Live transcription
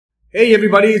Hey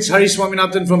everybody, it's Hari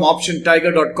Swaminathan from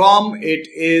Optiontiger.com. It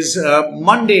is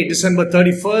Monday, December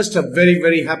 31st. A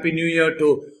very happy new year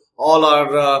to all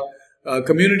our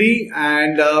community.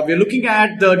 And we're looking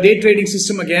at the day trading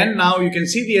system again. Now you can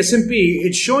see the S&P,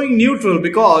 it's showing neutral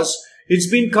because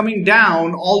it's been coming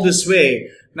down all this way.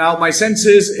 Now my sense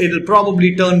is it'll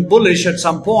probably turn bullish at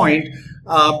some point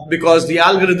because the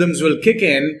algorithms will kick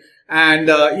in. And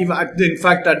in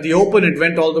fact, at the open, it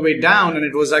went all the way down and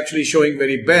it was actually showing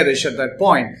very bearish at that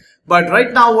point. But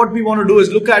right now, what we want to do is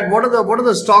look at what are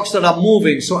the stocks that are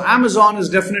moving. So Amazon is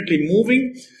definitely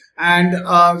moving.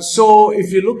 And so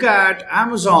if you look at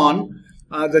Amazon,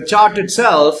 the chart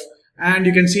itself, and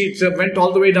you can see it went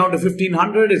all the way down to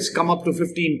 1500. It's come up to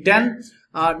 1510.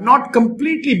 Not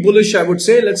completely bullish, I would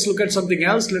say. Let's look at something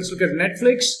else. Let's look at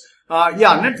Netflix.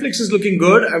 Yeah, Netflix is looking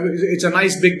good. It's a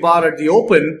nice big bar at the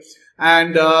open.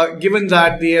 And given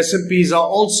that the S&Ps are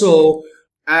also,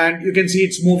 and you can see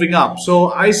it's moving up. So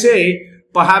I say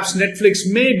perhaps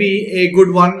Netflix may be a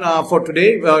good one for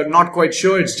today. Not quite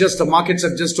sure. It's just the markets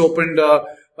have just opened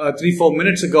 3-4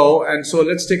 minutes ago. And so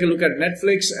let's take a look at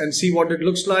Netflix and see what it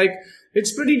looks like.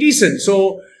 It's pretty decent.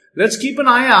 So let's keep an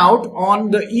eye out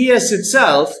on the ES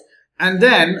itself. And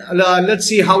then let's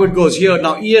see how it goes here.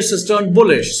 Now ES has turned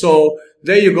bullish. So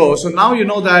there you go. So now you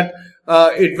know that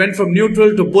it went from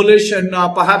neutral to bullish, and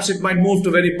perhaps it might move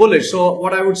to very bullish. So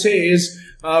what I would say is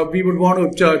we would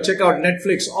want to check out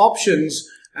Netflix options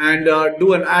and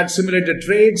do an add simulated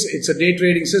trades. It's a day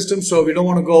trading system, so we don't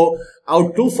want to go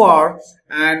out too far.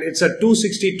 And it's at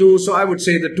 262. So I would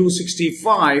say the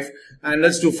 265. And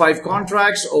let's do 5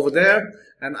 contracts over there.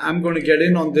 And I'm going to get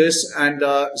in on this and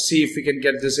see if we can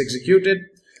get this executed.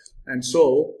 And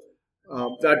so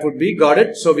that would be, got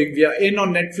it. So we are in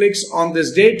on Netflix on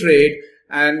this day trade.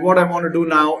 And what I want to do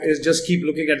now is just keep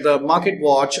looking at the market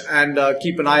watch and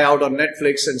keep an eye out on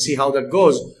Netflix and see how that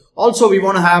goes. Also, we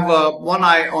want to have one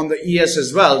eye on the ES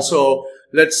as well. So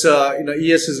let's,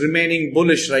 ES is remaining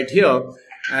bullish right here.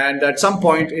 And at some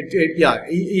point,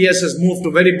 ES has moved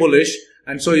to very bullish.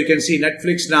 And so you can see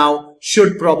Netflix now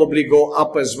should probably go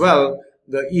up as well.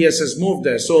 The ES has moved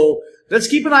there. So let's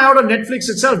keep an eye out on Netflix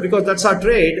itself because that's our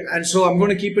trade. And so I'm going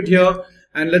to keep it here.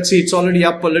 And let's see, it's already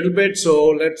up a little bit. So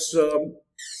let's,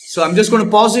 so I'm just going to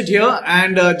pause it here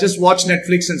and just watch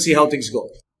Netflix and see how things go.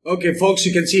 Okay, folks,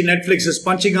 you can see Netflix is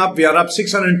punching up. We are up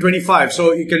 625.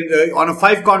 So you can, on a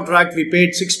 5 contract, we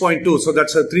paid 6.2. So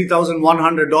that's a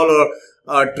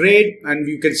 $3,100 trade. And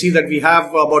you can see that we have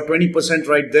about 20%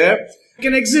 right there. You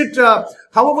can exit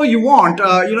however you want.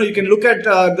 You can look at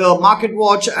the market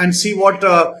watch and see what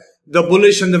the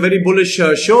bullish and the very bullish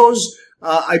shows.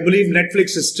 I believe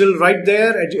Netflix is still right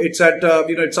there. It's at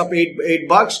it's up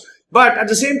 $8. But at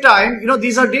the same time,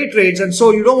 these are day trades, and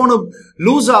so you don't want to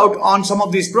lose out on some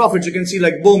of these profits. You can see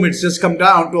like boom, it's just come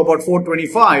down to about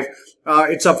 425.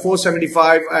 It's up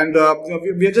 475, and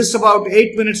we are just about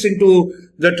 8 minutes into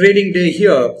the trading day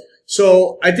here.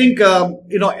 So I think,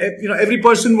 every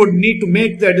person would need to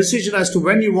make their decision as to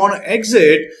when you want to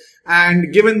exit.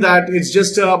 And given that it's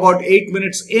just about 8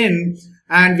 minutes in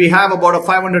and we have about a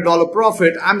 $500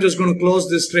 profit, I'm just going to close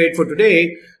this trade for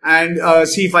today and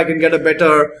see if I can get a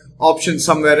better option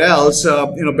somewhere else,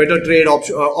 better trade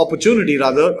opportunity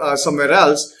rather, somewhere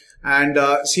else, and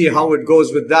see how it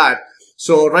goes with that.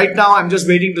 So right now, I'm just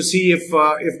waiting to see if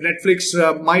Netflix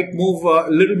might move a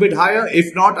little bit higher.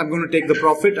 If not, I'm going to take the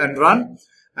profit and run.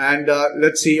 And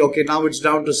let's see. Okay, now it's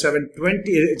down to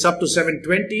 720. It's up to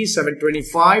 720,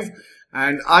 725.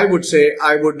 And I would say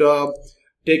I would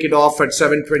take it off at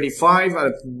 725.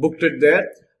 I've booked it there.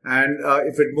 And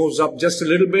if it moves up just a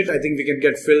little bit, I think we can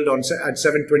get filled on at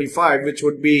 725, which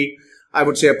would be, I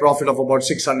would say, a profit of about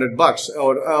 $600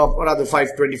 or rather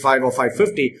 525 or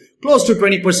 550, close to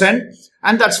 20%.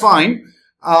 And that's fine.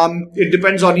 It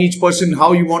depends on each person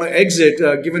how you want to exit,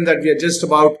 given that we are just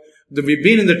about, we've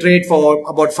been in the trade for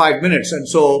about 5 minutes. And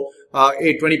so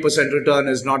a 20% return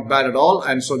is not bad at all.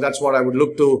 And so that's what I would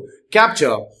look to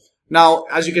capture. Now,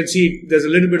 as you can see, there's a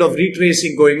little bit of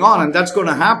retracing going on, and that's going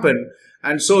to happen.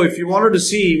 And so if you wanted to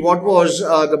see what was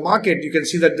the market, you can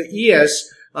see that the ES,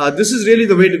 this is really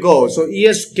the way to go. So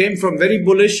ES came from very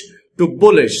bullish to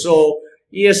bullish. So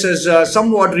ES is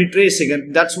somewhat retracing,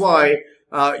 and that's why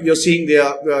you're seeing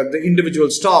the individual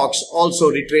stocks also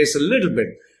retrace a little bit.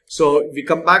 So if we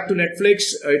come back to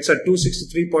Netflix, it's at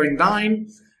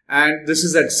 263.9, and this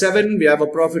is at 7. We have a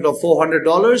profit of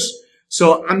 $400.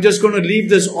 So I'm just going to leave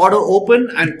this order open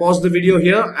and pause the video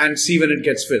here and see when it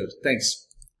gets filled. Thanks.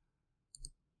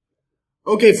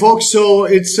 Okay, folks, so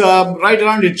it's right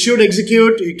around, it should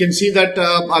execute. You can see that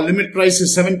our limit price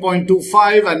is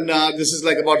 7.25 and this is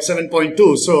like about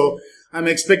 7.2. So I'm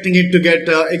expecting it to get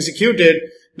executed.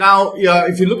 Now,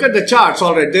 if you look at the charts,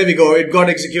 all right, there we go. It got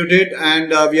executed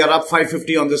and we are up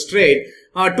 550 on this trade.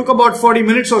 Took about 40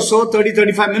 minutes or so,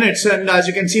 35 minutes. And as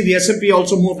you can see, the S&P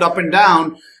also moved up and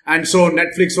down. And so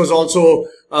Netflix was also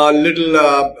a little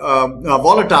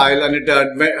volatile, and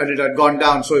it had gone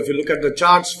down. So if you look at the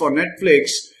charts for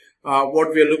Netflix,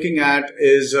 what we are looking at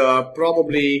is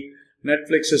probably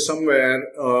Netflix is somewhere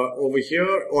over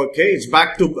here. Okay, it's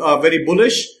back to very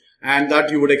bullish, and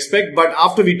that you would expect. But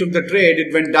after we took the trade,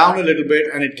 it went down a little bit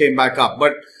and it came back up.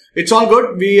 But it's all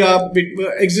good. We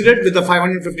exited with a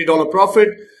 $550 profit.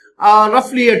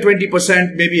 Roughly a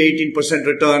 20%, maybe 18%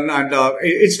 return. And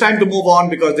it's time to move on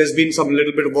because there's been some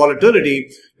little bit of volatility.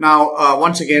 Now,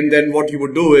 once again, then what you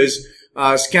would do is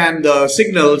scan the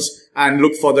signals and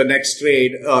look for the next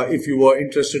trade if you were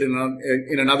interested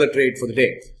in another trade for the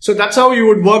day. So that's how you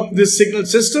would work this signal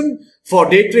system for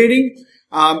day trading.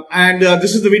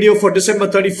 This is the video for December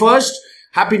 31st.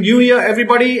 Happy New Year,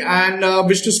 everybody, and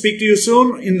wish to speak to you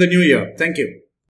soon in the new year. Thank you.